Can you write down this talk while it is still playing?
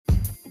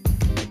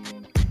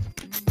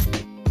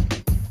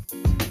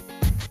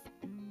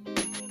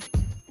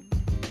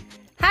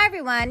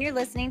everyone, you're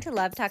listening to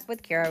Love Talk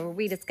with Kira, where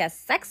we discuss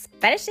sex,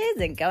 fetishes,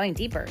 and going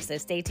deeper, so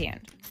stay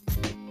tuned.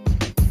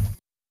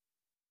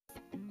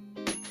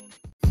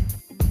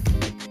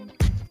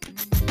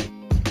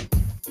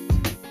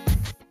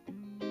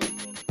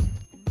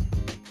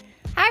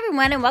 Hi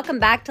everyone, and welcome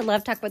back to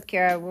Love Talk with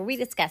Kira, where we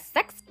discuss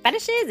sex,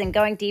 fetishes, and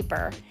going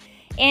deeper.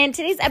 And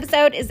today's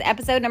episode is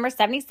episode number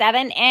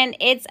 77, and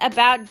it's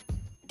about,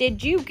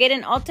 did you get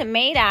an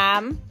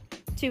ultimatum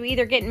to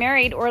either get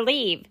married or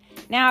leave?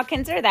 Now,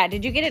 consider that.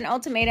 Did you get an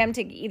ultimatum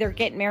to either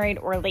get married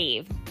or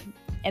leave?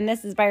 And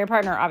this is by your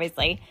partner,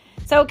 obviously.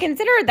 So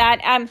consider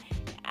that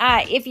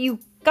if you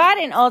got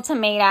an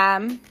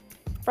ultimatum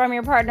from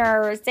your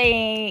partner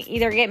saying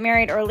either get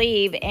married or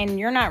leave, and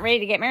you're not ready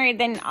to get married,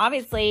 then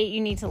obviously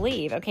you need to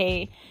leave,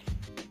 okay?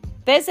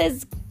 This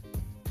is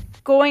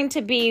going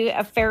to be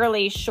a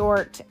fairly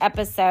short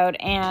episode,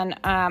 and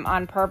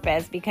on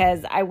purpose,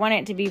 because I want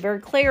it to be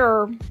very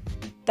clear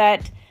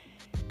that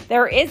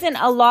there isn't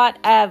a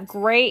lot of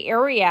gray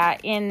area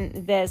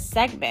in this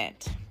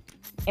segment.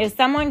 If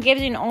someone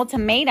gives you an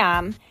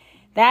ultimatum,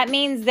 that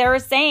means they're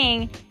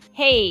saying,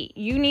 hey,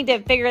 you need to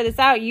figure this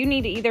out. You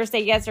need to either say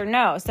yes or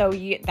no. So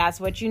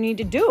that's what you need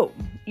to do.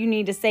 You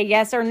need to say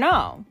yes or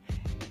no.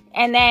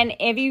 And then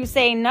if you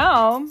say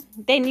no,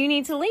 then you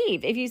need to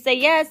leave. If you say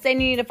yes, then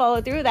you need to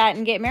follow through that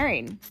and get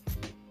married.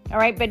 All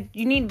right, but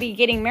you need to be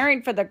getting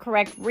married for the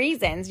correct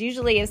reasons.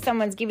 Usually if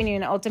someone's giving you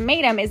an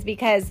ultimatum, it's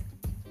because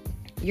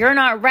you're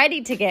not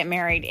ready to get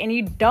married and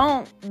you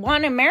don't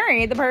want to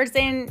marry the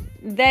person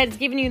that's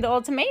giving you the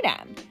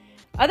ultimatum.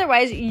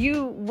 Otherwise,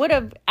 you would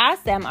have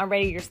asked them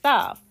already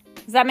yourself.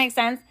 Does that make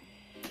sense?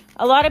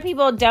 A lot of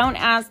people don't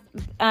ask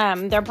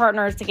their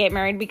partners to get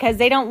married because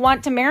they don't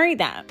want to marry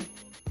them.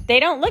 They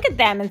don't look at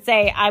them and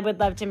say, I would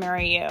love to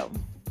marry you.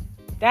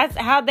 That's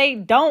how they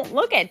don't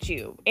look at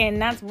you.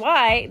 And that's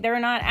why they're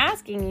not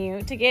asking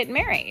you to get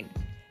married.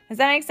 Does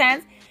that make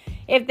sense?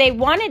 If they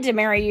wanted to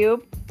marry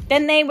you,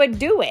 then they would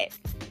do it.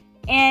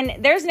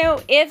 And there's no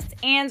ifs,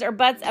 ands, or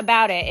buts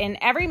about it. And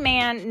every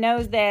man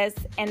knows this,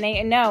 and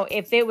they know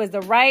if it was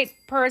the right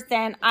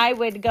person, I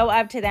would go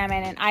up to them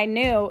and I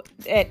knew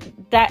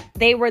that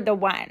they were the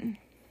one.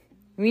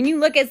 When you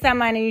look at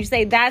someone and you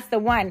say, that's the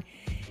one,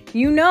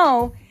 you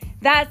know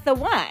that's the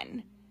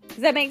one. Does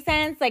that make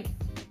sense?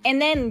 And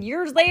then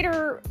years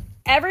later,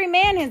 every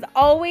man has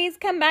always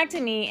come back to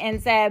me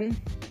and said,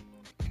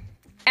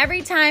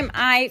 every time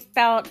I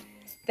felt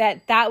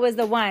that was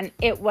the one,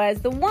 it was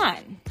the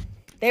one.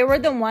 They were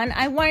the one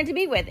I wanted to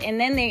be with. And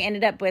then they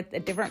ended up with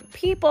different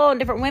people and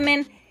different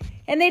women.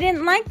 And they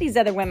didn't like these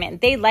other women.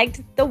 They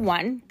liked the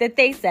one that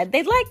they said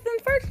they liked in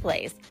the first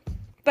place.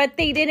 But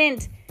they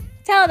didn't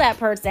tell that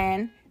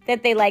person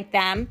that they liked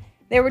them.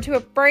 They were too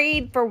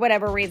afraid for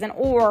whatever reason.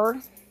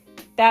 Or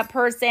that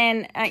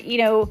person,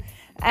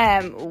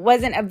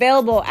 wasn't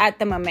available at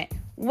the moment.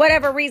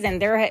 Whatever reason.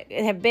 There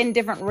have been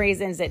different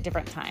reasons at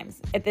different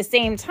times. At the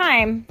same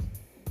time,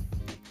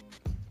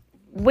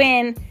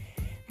 when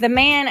the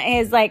man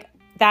is like,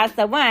 that's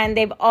the one,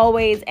 they've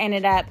always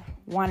ended up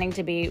wanting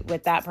to be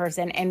with that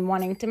person and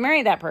wanting to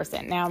marry that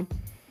person. Now,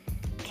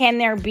 can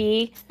there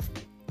be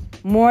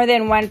more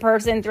than one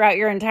person throughout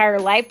your entire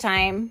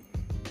lifetime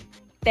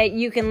that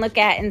you can look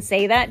at and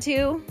say that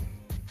to?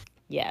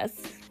 Yes,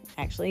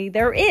 actually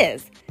there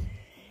is.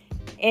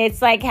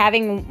 It's like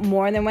having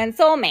more than one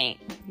soulmate.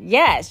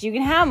 Yes, you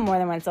can have more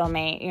than one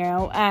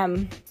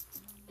soulmate,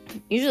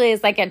 Usually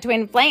it's like a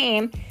twin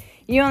flame.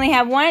 You only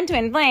have one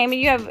twin flame, and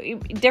you have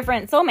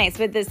different soulmates,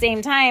 but at the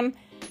same time,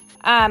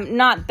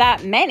 not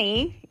that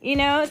many,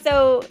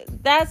 So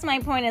that's my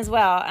point as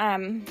well.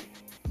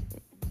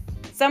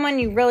 Someone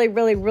you really,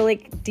 really,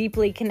 really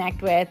deeply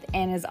connect with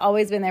and has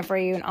always been there for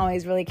you and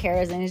always really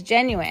cares and is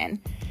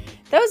genuine.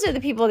 Those are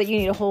the people that you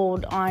need to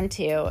hold on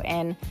to.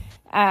 And,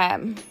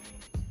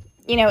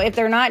 if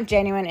they're not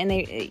genuine and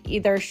they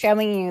either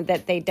showing you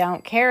that they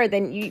don't care,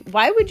 then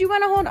why would you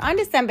want to hold on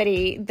to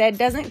somebody that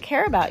doesn't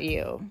care about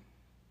you?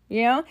 You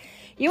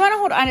want to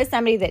hold on to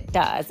somebody that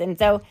does. And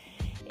so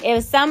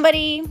if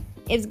somebody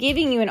is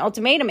giving you an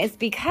ultimatum, it's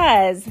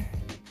because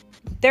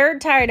they're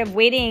tired of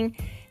waiting.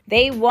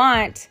 They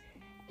want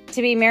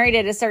to be married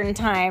at a certain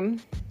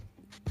time.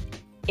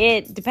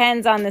 It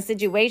depends on the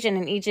situation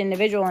and each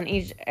individual and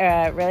each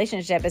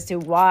relationship as to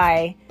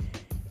why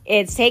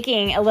it's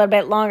taking a little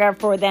bit longer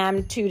for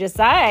them to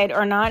decide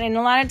or not. And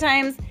a lot of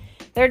times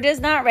they're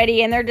just not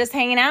ready and they're just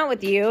hanging out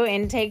with you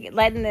and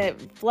letting the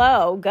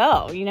flow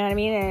go. You know what I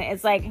mean? And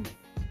it's like,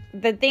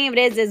 the thing of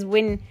it is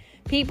when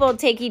people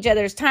take each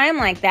other's time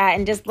like that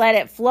and just let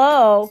it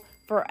flow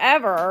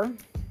forever,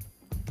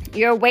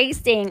 you're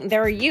wasting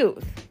their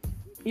youth.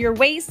 You're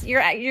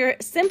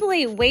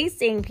simply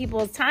wasting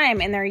people's time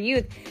and their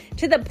youth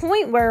to the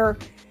point where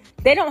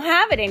they don't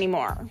have it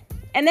anymore.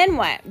 And then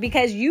what?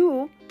 Because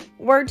you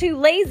were too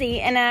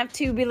lazy enough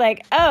to be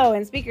like, oh,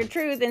 and speak your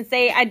truth and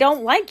say, I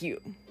don't like you.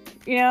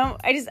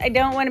 I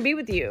don't want to be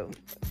with you,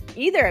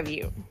 either of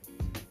you.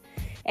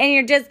 And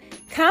you're just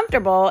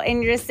comfortable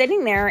and you're just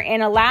sitting there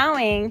and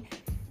allowing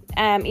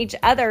each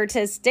other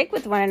to stick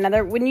with one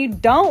another when you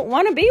don't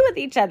want to be with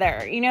each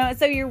other,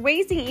 so you're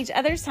wasting each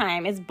other's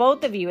time. It's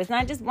both of you. It's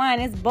not just one,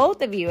 it's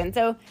both of you. And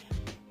so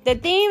the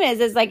theme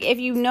is like, if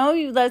you know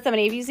you love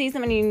somebody, if you see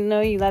somebody, you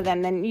know you love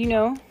them, then you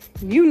know.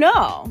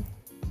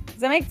 Does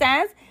that make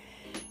sense?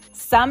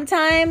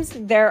 Sometimes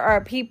there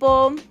are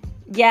people,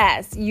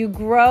 yes, you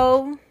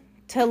grow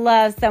to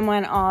love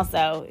someone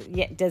also.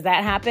 Does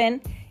that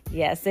happen?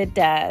 Yes, it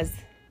does.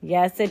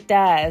 Yes, it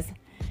does.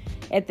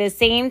 At the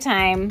same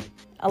time,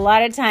 a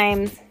lot of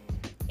times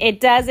it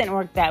doesn't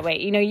work that way.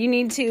 You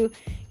need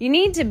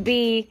to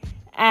be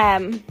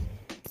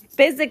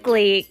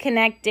physically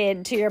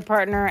connected to your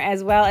partner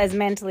as well as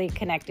mentally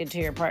connected to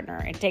your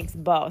partner. It takes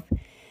both.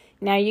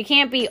 Now, you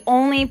can't be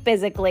only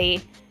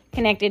physically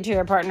connected to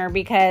your partner,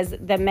 because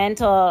the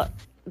mental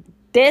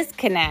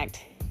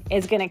disconnect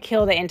is going to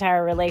kill the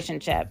entire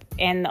relationship.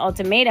 And the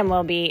ultimatum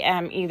will be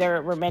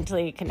either we're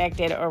mentally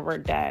connected or we're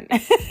done,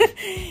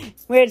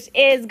 which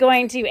is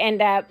going to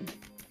end up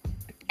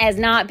as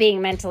not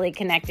being mentally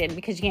connected,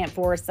 because you can't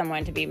force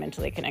someone to be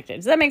mentally connected.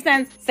 Does that make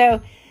sense?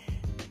 So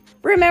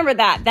remember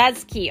that.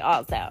 That's key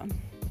also.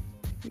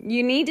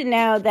 You need to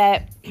know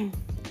that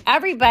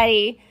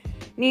everybody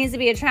needs to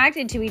be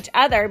attracted to each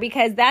other,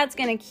 because that's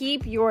going to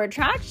keep your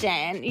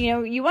attraction.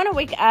 You want to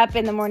wake up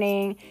in the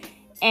morning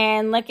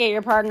and look at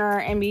your partner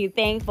and be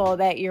thankful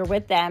that you're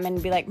with them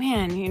and be like,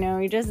 man,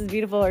 you're just as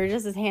beautiful or you're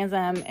just as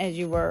handsome as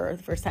you were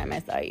the first time I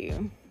saw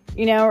you,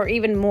 or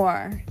even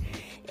more.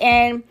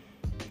 And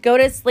go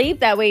to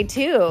sleep that way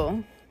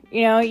too.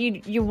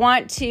 You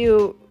want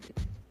to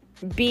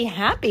be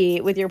happy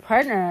with your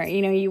partner.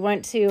 You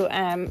want to,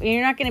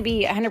 you're not going to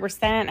be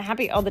 100%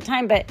 happy all the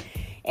time,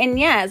 and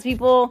yes,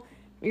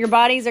 your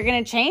bodies are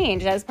going to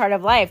change. That's part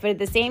of life. But at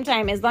the same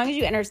time, as long as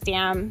you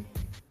understand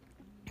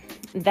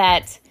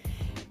that,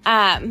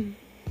 sorry,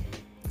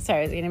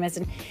 I was getting a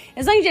message.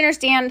 As long as you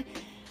understand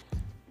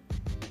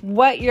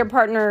what your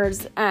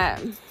partner's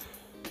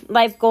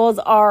life goals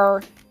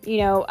are,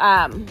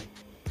 if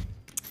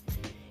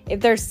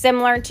they're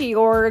similar to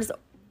yours,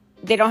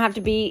 they don't have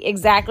to be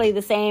exactly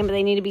the same, but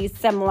they need to be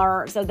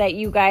similar so that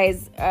you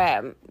guys,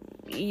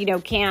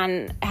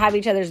 can have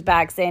each other's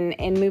backs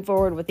and move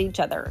forward with each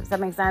other. Does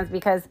that make sense?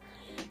 Because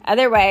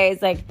otherwise,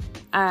 if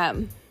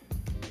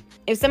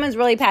someone's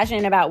really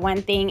passionate about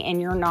one thing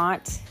and you're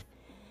not,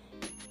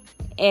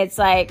 it's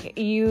like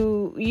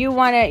you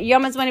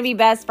almost want to be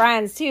best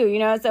friends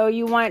too, so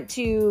you want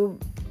to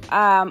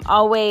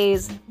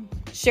always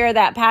share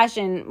that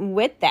passion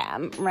with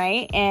them,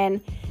 right?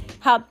 And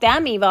help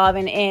them evolve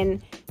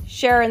and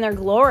share in their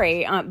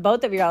glory,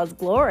 both of y'all's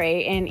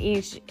glory in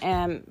each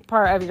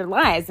part of your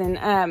lives.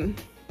 And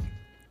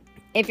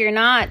if you're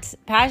not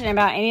passionate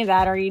about any of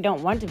that, or you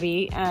don't want to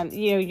be,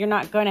 you're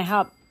not going to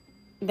help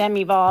them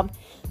evolve.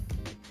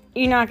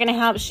 You're not going to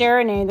help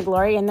share in any of the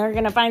glory, and they're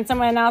going to find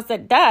someone else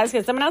that does,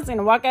 because someone else is going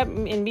to walk up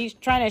and be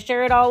trying to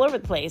share it all over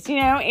the place,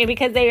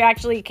 because they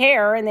actually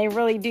care and they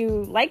really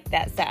do like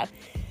that stuff.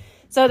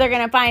 So they're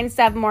going to find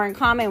stuff more in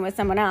common with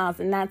someone else,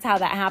 and that's how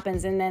that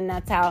happens. And then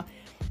that's how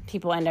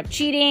people end up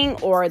cheating,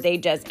 or they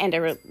just end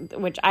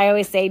which I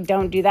always say,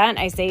 don't do that.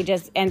 I say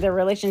just end the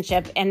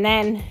relationship and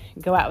then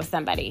go out with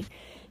somebody,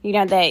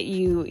 that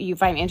you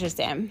find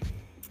interest in.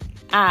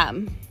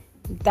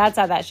 That's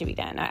how that should be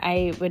done.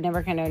 I would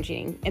never condone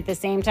cheating. At the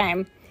same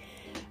time,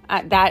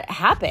 that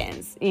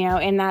happens,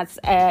 and that's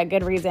a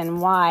good reason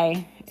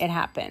why it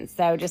happens.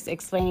 So just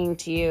explaining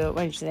to you,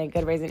 when you say a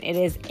good reason, it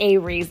is a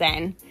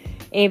reason,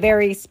 a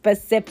very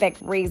specific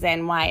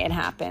reason why it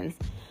happens.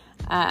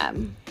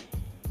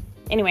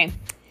 Anyway,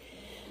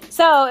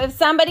 so if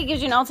somebody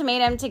gives you an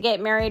ultimatum to get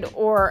married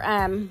or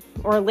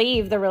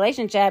leave the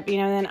relationship,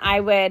 then I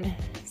would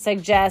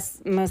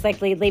suggest most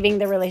likely leaving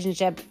the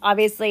relationship.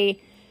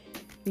 Obviously,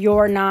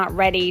 you're not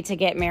ready to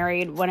get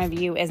married. One of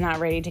you is not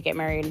ready to get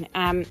married.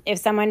 If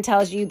someone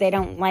tells you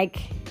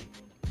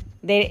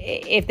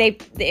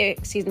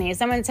if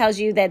someone tells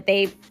you that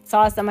they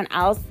saw someone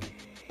else,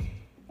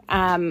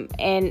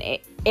 and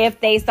if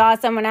they saw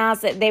someone else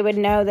that they would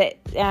know that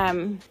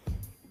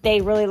they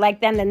really like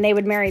them, then they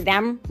would marry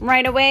them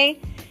right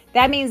away.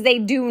 That means they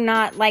do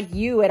not like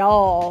you at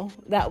all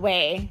that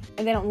way,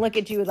 and they don't look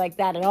at you like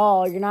that at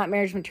all. You're not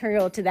marriage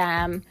material to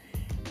them.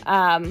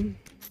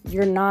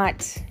 You're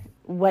not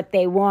what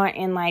they want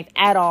in life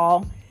at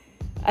all.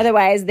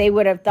 Otherwise, they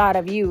would have thought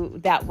of you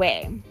that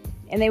way,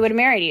 and they would have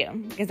married you,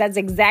 because that's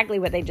exactly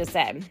what they just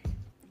said.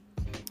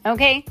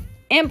 Okay?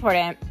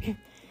 Important.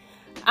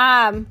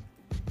 And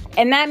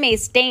that may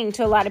sting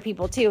to a lot of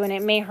people too, and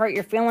it may hurt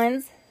your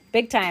feelings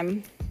big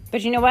time.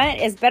 But you know what?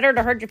 It's better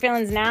to hurt your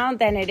feelings now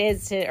than it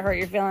is to hurt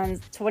your feelings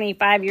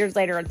 25 years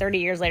later or 30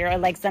 years later,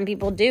 like some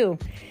people do.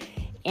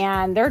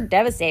 And they're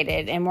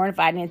devastated and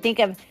mortified.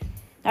 And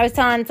I was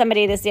telling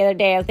somebody this the other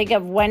day, I think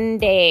of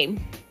 1 year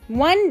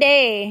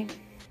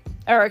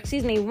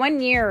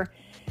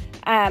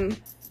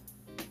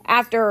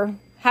after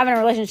having a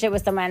relationship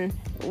with someone,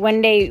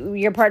 one day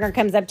your partner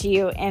comes up to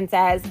you and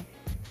says,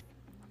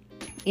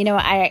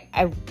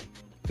 I'm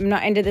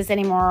not into this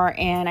anymore,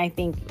 and I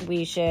think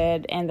we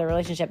should end the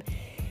relationship.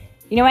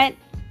 You know what?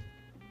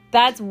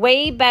 That's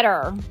way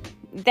better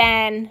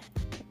than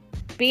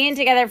being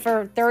together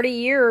for 30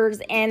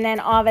 years and then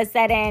all of a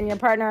sudden your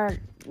partner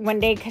one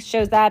day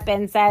shows up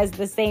and says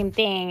the same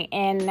thing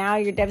and now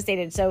you're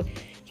devastated. So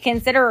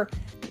consider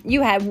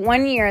you had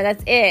 1 year,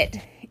 that's it,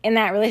 in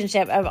that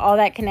relationship of all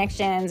that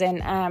connections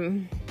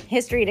and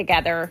history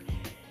together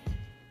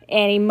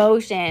and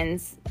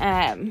emotions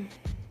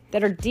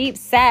that are deep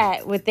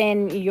set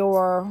within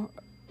your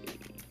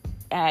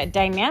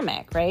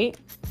dynamic, right?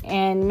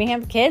 And we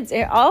have kids,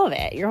 all of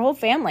it, your whole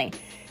family,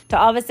 to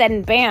all of a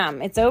sudden,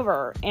 bam, it's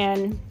over.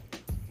 And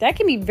that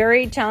can be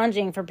very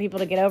challenging for people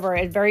to get over.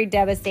 It's very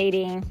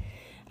devastating.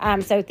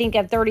 So think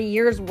of 30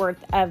 years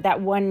worth of that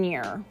 1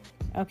 year.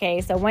 Okay,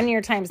 so 1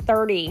 year times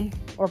 30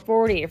 or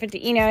 40 or 50,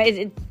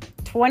 it's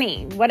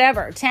 20,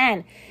 whatever,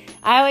 10.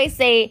 I always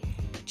say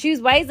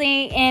choose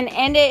wisely and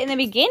end it in the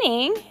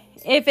beginning.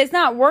 If it's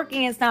not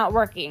working, it's not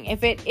working.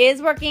 If it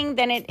is working,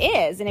 then it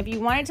is. And if you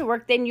want it to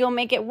work, then you'll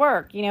make it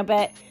work,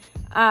 but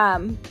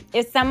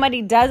if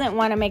somebody doesn't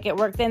want to make it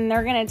work, then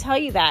they're going to tell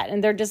you that.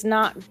 And they're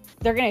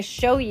going to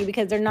show you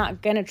because they're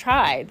not going to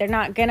try. They're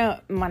not going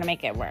to want to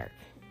make it work.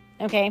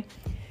 Okay.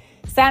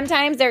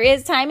 Sometimes there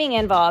is timing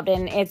involved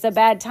and it's a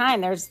bad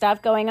time. There's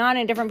stuff going on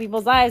in different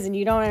people's lives and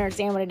you don't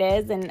understand what it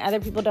is and other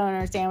people don't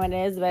understand what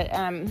it is. But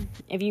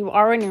if you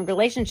are in a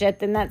relationship,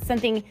 then that's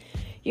something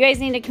you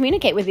guys need to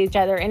communicate with each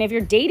other. And if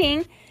you're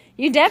dating,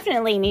 you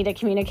definitely need to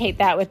communicate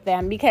that with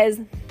them because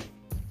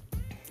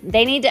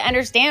they need to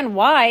understand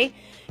why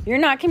you're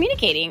not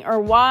communicating or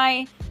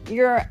why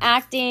you're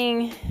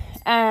acting,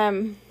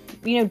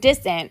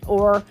 distant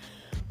or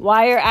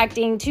why you're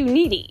acting too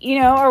needy,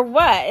 or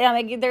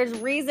what. There's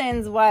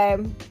reasons why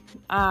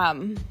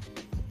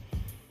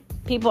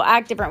people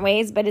act different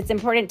ways, but it's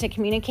important to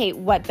communicate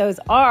what those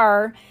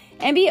are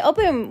and be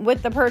open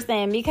with the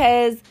person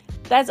because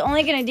that's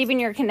only going to deepen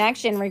your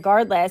connection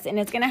regardless, and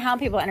it's going to help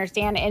people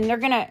understand, and they're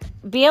going to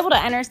be able to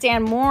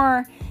understand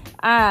more,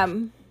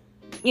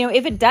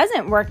 if it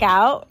doesn't work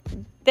out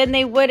than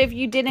they would if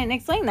you didn't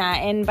explain that,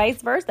 and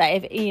vice versa.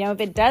 If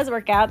it does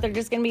work out, they're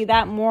just going to be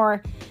that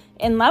more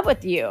in love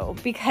with you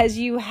because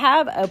you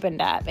have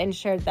opened up and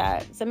shared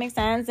that. Does that make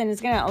sense? And it's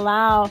going to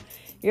allow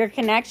your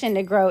connection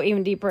to grow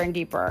even deeper and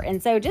deeper.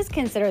 And so just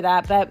consider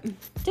that. But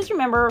just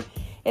remember,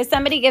 if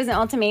somebody gives an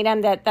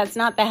ultimatum, that's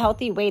not the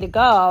healthy way to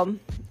go.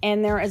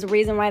 And there is a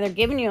reason why they're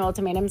giving you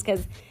ultimatums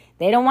because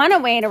they don't want to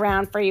wait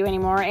around for you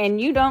anymore and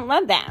you don't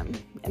love them.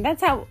 And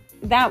that's how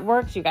that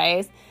works, you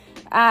guys.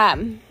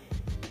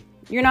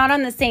 You're not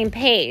on the same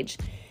page.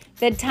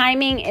 The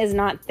timing is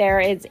not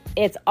there.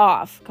 It's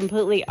off,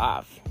 completely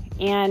off.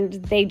 And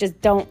they just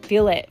don't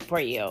feel it for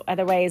you.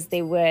 Otherwise,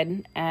 they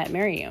would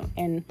marry you.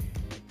 And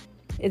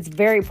it's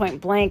very point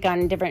blank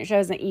on different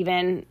shows, and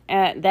even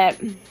that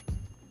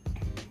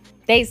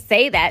they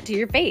say that to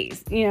your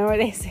face, or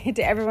they say it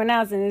to everyone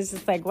else. And it's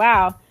just like,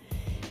 wow.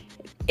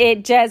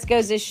 It just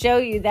goes to show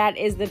you that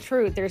is the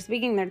truth. They're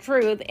speaking their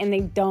truth, and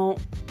they don't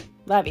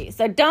love you.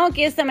 So don't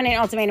give someone an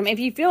ultimatum. If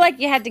you feel like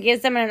you have to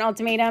give someone an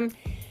ultimatum,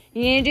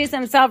 you need to do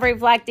some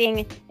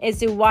self-reflecting as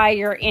to why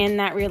you're in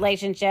that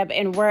relationship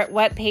and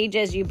what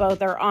pages you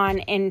both are on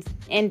and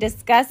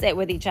discuss it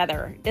with each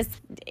other.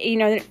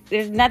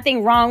 There's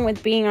nothing wrong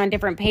with being on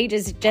different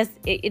pages.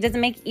 It doesn't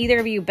make either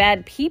of you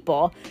bad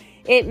people.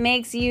 It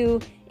makes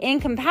you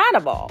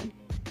incompatible.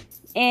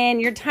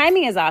 And your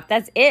timing is off.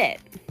 That's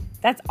it.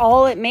 That's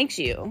all it makes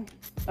you.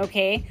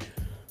 Okay?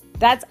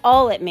 That's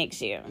all it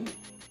makes you.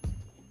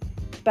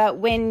 But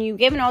when you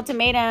give an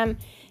ultimatum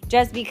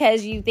just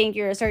because you think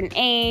you're a certain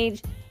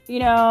age,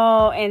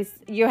 and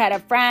you had a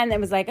friend that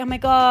was like, oh my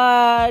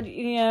God,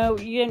 you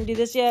didn't do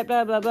this yet,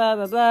 blah, blah, blah,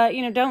 blah,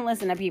 blah. Don't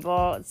listen to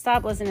people.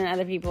 Stop listening to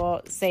other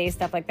people say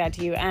stuff like that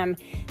to you.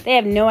 They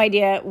have no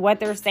idea what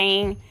they're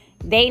saying.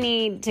 They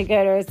need to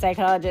go to a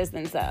psychologist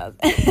themselves.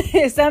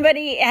 If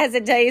somebody has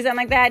to tell you something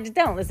like that, just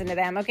don't listen to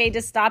them, okay?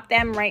 Just stop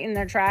them right in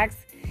their tracks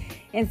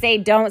and say,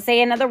 don't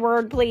say another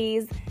word,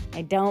 please.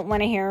 I don't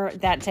want to hear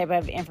that type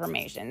of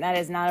information. That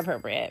is not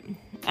appropriate.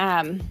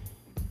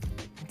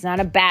 It's not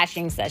a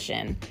bashing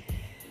session.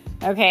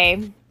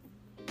 Okay.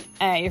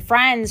 Your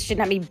friends should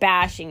not be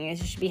bashing you.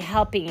 They should be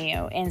helping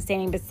you and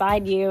standing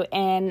beside you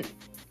and,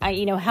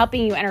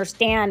 helping you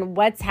understand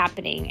what's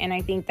happening. And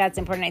I think that's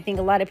important. I think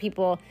a lot of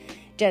people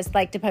just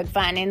like to poke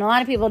fun. And a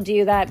lot of people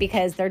do that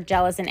because they're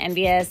jealous and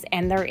envious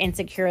and they're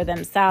insecure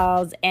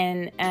themselves.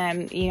 And,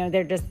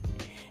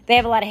 they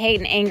have a lot of hate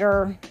and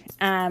anger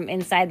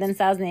inside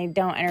themselves and they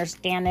don't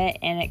understand it.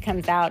 And it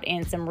comes out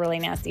in some really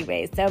nasty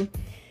ways. So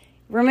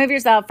remove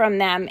yourself from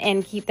them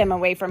and keep them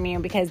away from you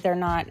because they're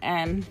not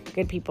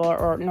good people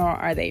nor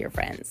are they your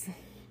friends.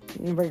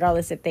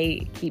 Regardless if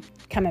they keep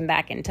coming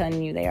back and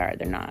telling you they are,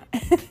 they're not.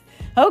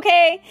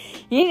 Okay,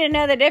 you need to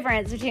know the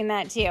difference between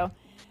that too.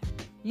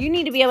 You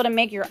need to be able to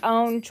make your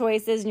own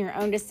choices and your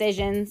own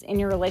decisions in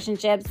your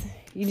relationships.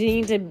 You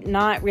need to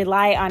not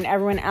rely on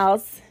everyone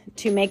else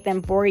to make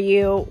them for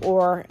you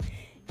or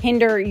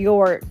hinder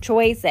your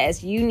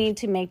choices. You need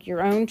to make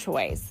your own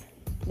choice.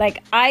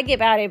 Like, I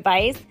give out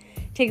advice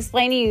to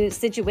explain to you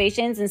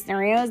situations and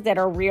scenarios that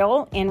are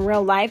real in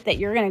real life that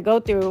you're going to go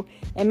through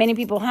and many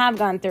people have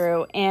gone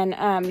through,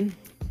 and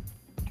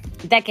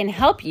that can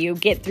help you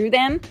get through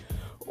them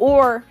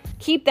or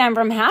keep them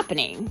from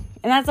happening.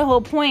 And that's the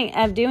whole point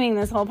of doing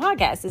this whole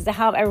podcast, is to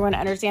help everyone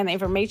understand the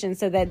information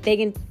so that they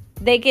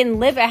can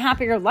live a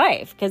happier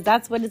life, because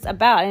that's what it's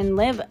about, and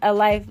live a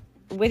life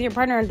with your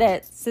partner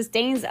that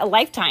sustains a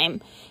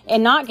lifetime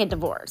and not get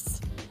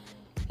divorced.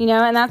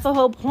 And that's the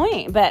whole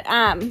point. But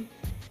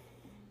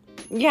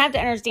you have to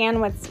understand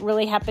what's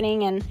really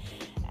happening, and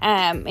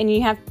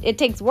it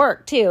takes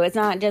work too. It's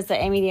not just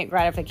an immediate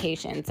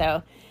gratification.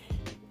 So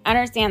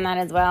understand that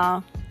as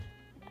well.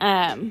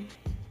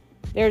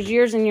 There's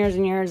years and years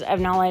and years of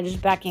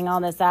knowledge backing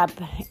all this up,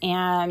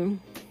 and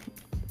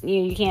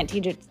you can't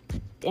teach it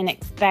and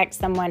expect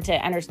someone to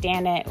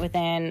understand it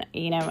within,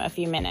 a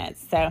few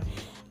minutes. So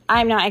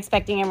I'm not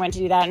expecting everyone to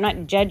do that. I'm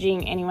not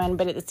judging anyone,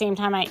 but at the same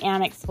time, I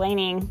am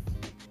explaining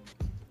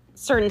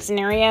certain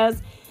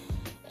scenarios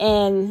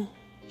and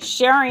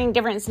sharing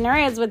different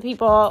scenarios with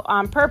people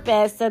on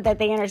purpose so that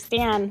they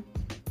understand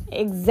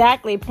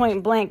exactly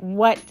point blank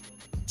what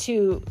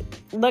to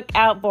look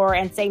out for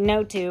and say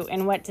no to,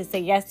 and what to say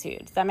yes to.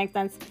 Does that make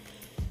sense?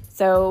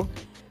 So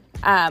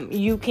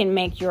you can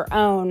make your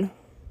own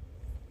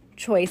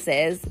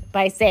choices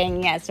by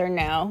saying yes or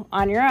no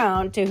on your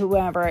own to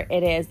whoever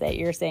it is that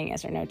you're saying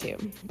yes or no to.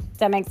 Does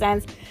that make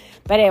sense?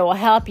 But it will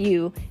help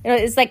you.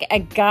 It's like a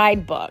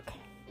guidebook,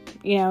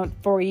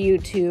 for you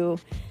to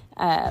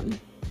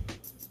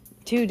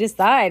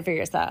decide for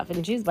yourself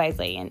and choose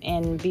wisely,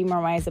 and be more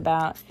wise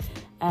about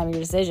your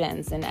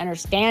decisions, and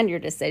understand your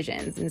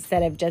decisions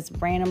instead of just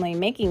randomly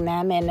making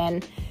them and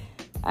then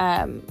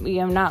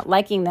not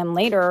liking them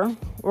later,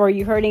 or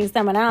you hurting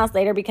someone else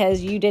later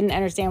because you didn't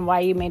understand why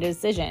you made a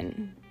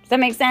decision. Does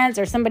that make sense?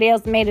 Or somebody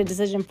else made a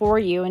decision for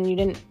you and you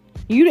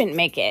didn't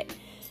make it.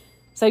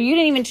 So you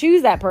didn't even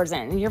choose that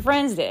person. Your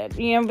friends did.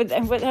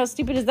 But how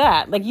stupid is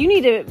that? Like, you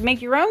need to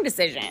make your own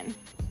decision.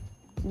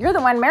 You're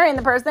the one marrying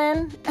the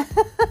person.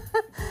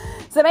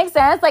 Does that make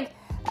sense? Like,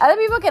 other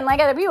people can like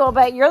other people,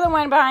 but you're the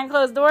one behind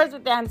closed doors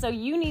with them, so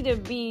you need to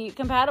be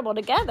compatible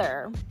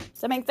together.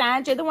 Does that make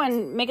sense? You're the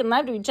one making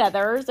love to each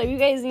other, so you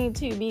guys need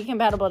to be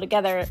compatible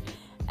together.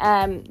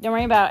 Don't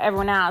worry about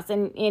everyone else.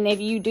 And if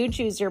you do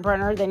choose your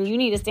partner, then you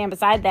need to stand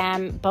beside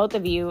them, both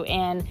of you,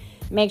 and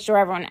make sure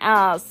everyone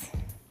else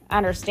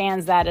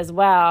understands that as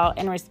well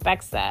and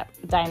respects that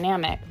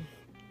dynamic.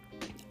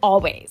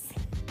 Always.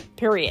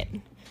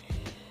 Period.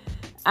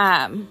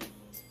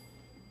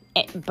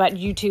 But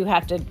you two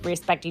have to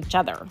respect each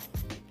other.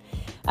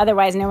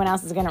 Otherwise, no one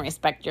else is going to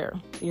respect your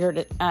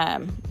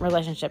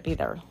relationship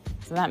either.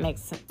 So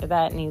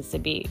that needs to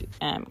be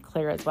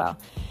clear as well.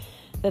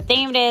 The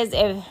thing is,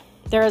 if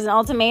there is an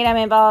ultimatum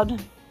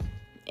involved,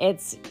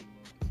 it's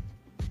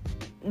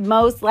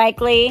most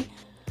likely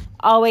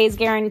always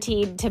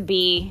guaranteed to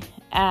be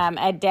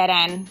a dead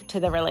end to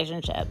the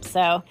relationship.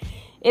 So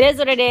it is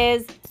what it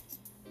is.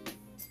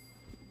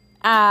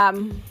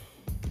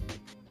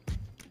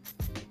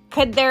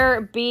 Could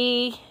there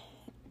be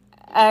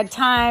a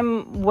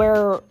time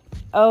where,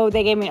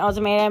 they gave me an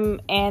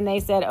ultimatum and they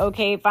said,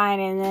 okay,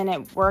 fine, and then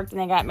it worked and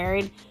they got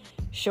married?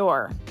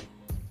 Sure.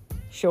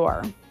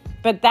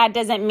 But that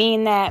doesn't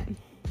mean that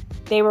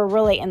they were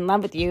really in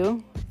love with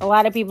you. A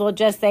lot of people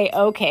just say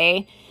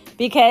okay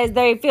because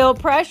they feel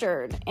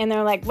pressured. And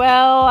they're like,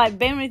 well, I've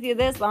been with you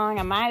this long,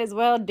 I might as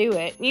well do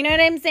it. You know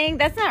what I'm saying?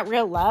 That's not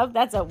real love.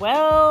 That's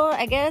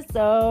I guess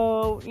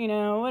so,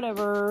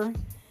 whatever.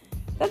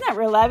 That's not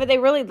real love. If they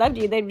really loved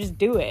you, they'd just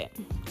do it.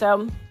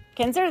 So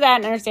consider that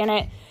and understand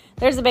it.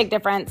 There's a big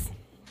difference.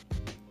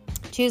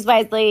 Choose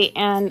wisely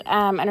and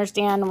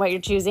understand what you're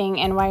choosing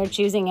and why you're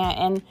choosing it.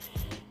 And,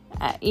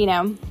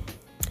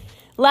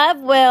 love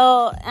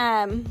will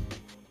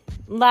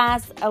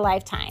last a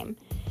lifetime.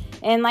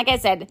 And like I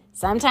said,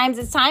 sometimes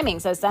it's timing.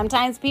 So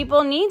sometimes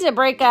people need to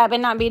break up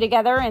and not be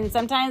together. And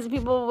sometimes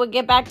people will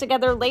get back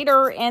together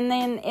later and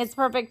then it's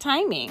perfect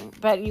timing.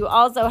 But you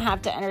also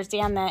have to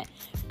understand that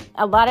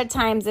a lot of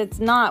times it's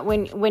not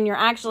when you're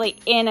actually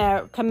in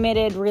a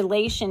committed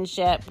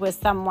relationship with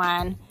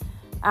someone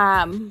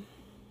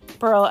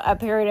for a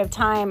period of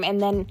time.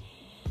 And then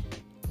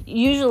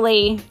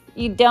usually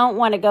you don't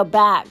want to go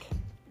back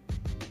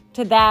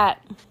to that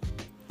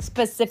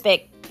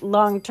specific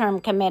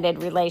long-term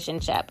committed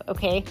relationship,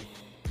 okay?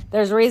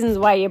 There's reasons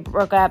why you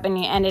broke up and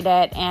you ended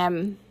it.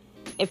 And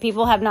if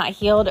people have not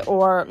healed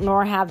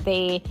nor have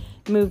they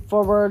moved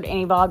forward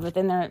and evolved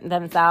within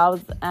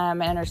themselves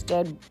and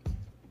understood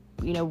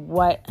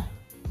what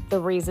the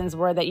reasons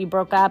were that you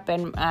broke up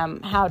and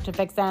how to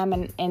fix them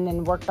and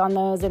then worked on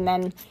those and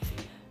then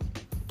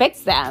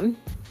fixed them,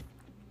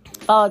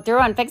 followed through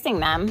on fixing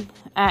them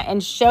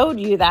and showed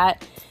you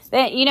that,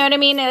 you know what I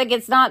mean? Like,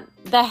 it's not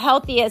the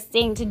healthiest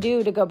thing to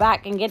do to go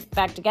back and get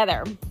back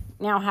together.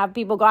 Now, have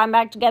people gone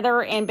back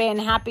together and been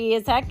happy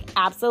as heck?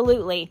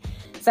 Absolutely.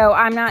 So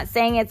I'm not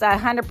saying it's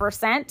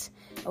 100%.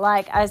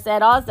 Like I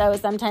said, also,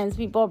 sometimes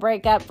people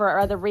break up for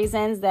other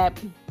reasons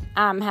that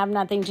have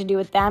nothing to do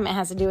with them. It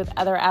has to do with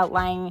other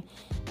outlying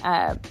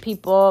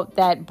people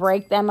that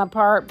break them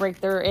apart, break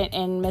their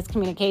in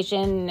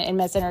miscommunication and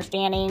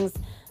misunderstandings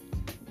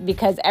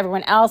because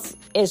everyone else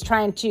is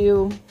trying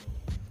to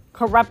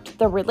corrupt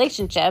the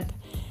relationship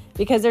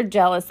because they're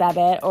jealous of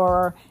it,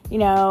 or they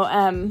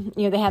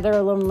have their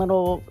own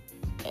little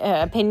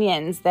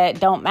opinions that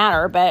don't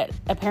matter, but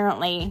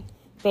apparently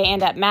they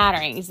end up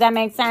mattering. Does that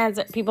make sense?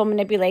 People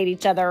manipulate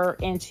each other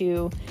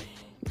into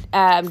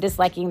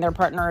disliking their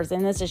partners,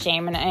 and this is a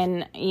shame.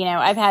 And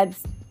I've had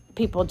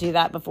people do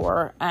that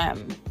before.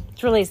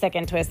 It's really sick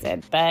and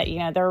twisted, but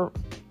they're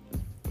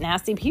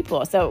nasty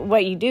people. So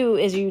what you do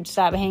is you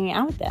stop hanging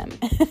out with them.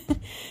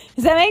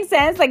 Does that make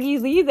sense? Like, you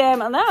leave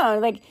them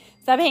alone. Like,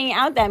 stop hanging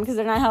out with them because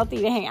they're not healthy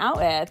to hang out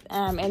with.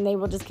 And they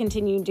will just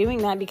continue doing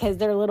that because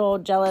they're little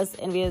jealous,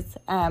 envious,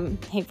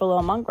 hateful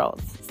little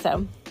mongrels.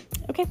 So,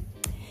 okay.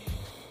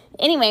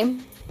 Anyway,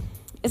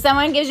 if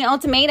someone gives you an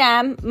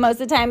ultimatum, most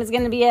of the time it's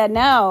going to be a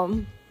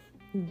no.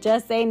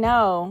 Just say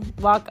no.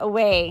 Walk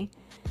away.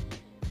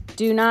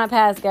 Do not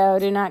pass go.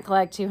 Do not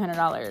collect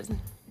 $200.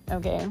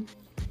 Okay?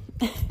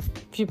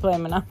 If you play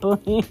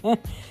Monopoly,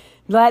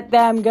 let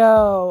them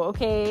go.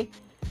 Okay?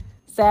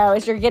 So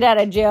it's your get out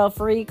of jail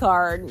free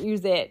card.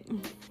 Use it.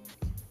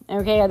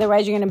 Okay?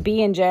 Otherwise, you're going to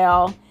be in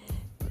jail,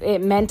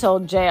 mental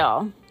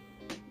jail.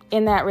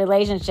 In that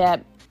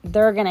relationship,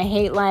 they're going to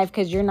hate life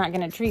because you're not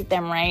going to treat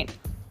them right.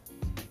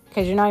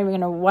 Because you're not even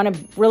going to want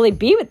to really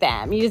be with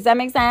them. Does that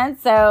make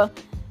sense? So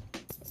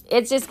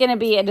it's just going to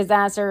be a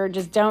disaster.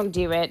 Just don't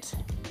do it.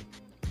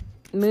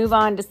 Move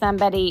on to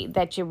somebody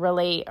that you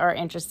really are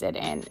interested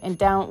in. And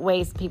don't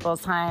waste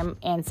people's time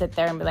and sit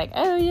there and be like,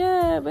 oh,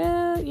 yeah,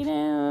 well,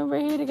 we're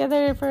here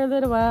together for a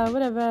little while,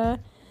 whatever.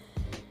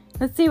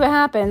 Let's see what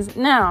happens.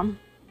 No,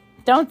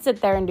 don't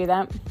sit there and do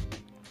that.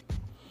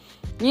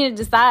 You need to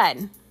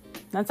decide.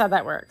 That's how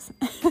that works.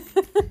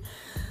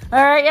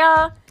 All right,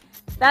 y'all.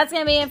 That's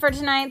going to be it for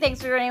tonight.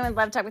 Thanks for joining with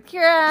Love Talk with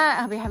Kira.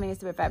 I hope you're having a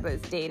super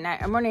fabulous day,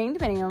 night, or morning,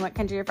 depending on what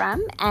country you're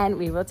from. And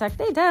we will talk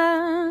later.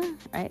 All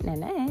right,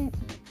 night-night.